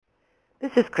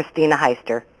This is Christina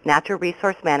Heister, Natural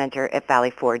Resource Manager at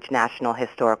Valley Forge National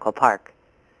Historical Park.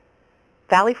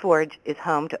 Valley Forge is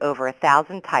home to over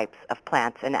 1,000 types of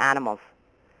plants and animals.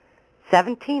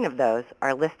 17 of those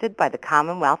are listed by the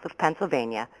Commonwealth of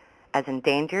Pennsylvania as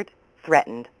endangered,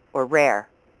 threatened, or rare.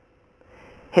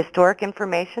 Historic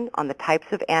information on the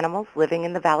types of animals living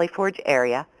in the Valley Forge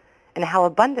area and how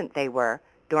abundant they were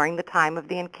during the time of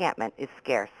the encampment is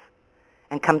scarce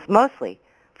and comes mostly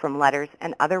from letters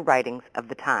and other writings of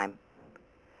the time.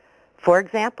 For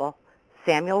example,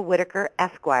 Samuel Whitaker,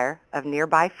 Esquire, of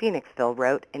nearby Phoenixville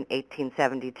wrote in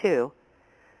 1872,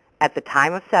 "At the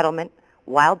time of settlement,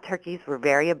 wild turkeys were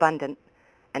very abundant,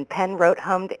 and Penn wrote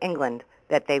home to England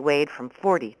that they weighed from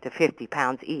 40 to 50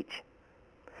 pounds each.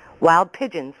 Wild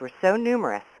pigeons were so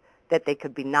numerous that they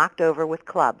could be knocked over with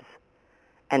clubs,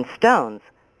 and stones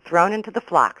thrown into the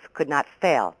flocks could not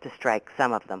fail to strike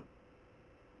some of them."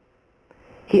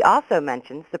 He also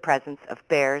mentions the presence of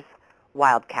bears,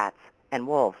 wildcats, and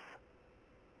wolves.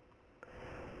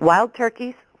 Wild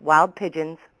turkeys, wild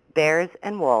pigeons, bears,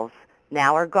 and wolves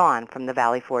now are gone from the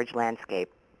Valley Forge landscape.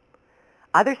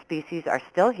 Other species are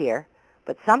still here,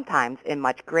 but sometimes in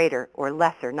much greater or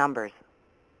lesser numbers.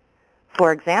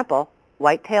 For example,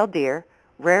 white-tailed deer,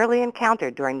 rarely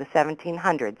encountered during the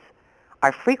 1700s,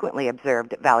 are frequently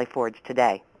observed at Valley Forge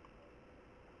today.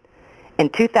 In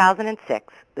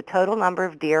 2006, the total number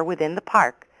of deer within the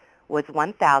park was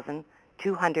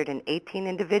 1,218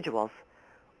 individuals,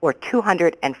 or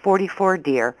 244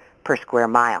 deer per square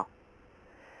mile.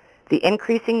 The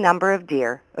increasing number of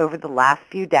deer over the last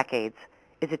few decades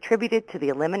is attributed to the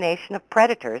elimination of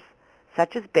predators,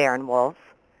 such as bear and wolves,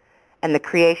 and the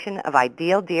creation of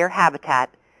ideal deer habitat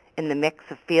in the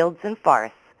mix of fields and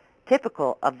forests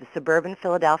typical of the suburban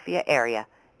Philadelphia area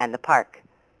and the park.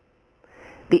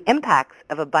 The impacts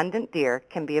of abundant deer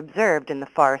can be observed in the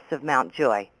forests of Mount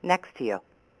Joy, next to you.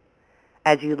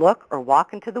 As you look or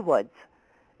walk into the woods,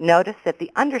 notice that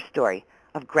the understory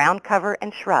of ground cover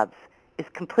and shrubs is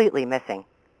completely missing.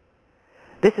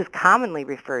 This is commonly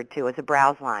referred to as a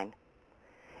browse line.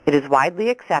 It is widely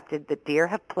accepted that deer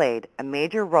have played a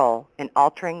major role in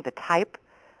altering the type,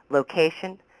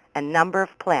 location, and number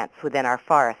of plants within our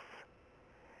forests.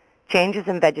 Changes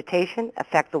in vegetation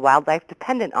affect the wildlife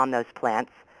dependent on those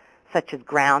plants, such as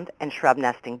ground and shrub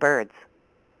nesting birds.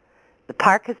 The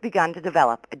park has begun to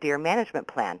develop a deer management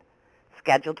plan,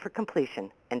 scheduled for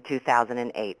completion in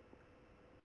 2008.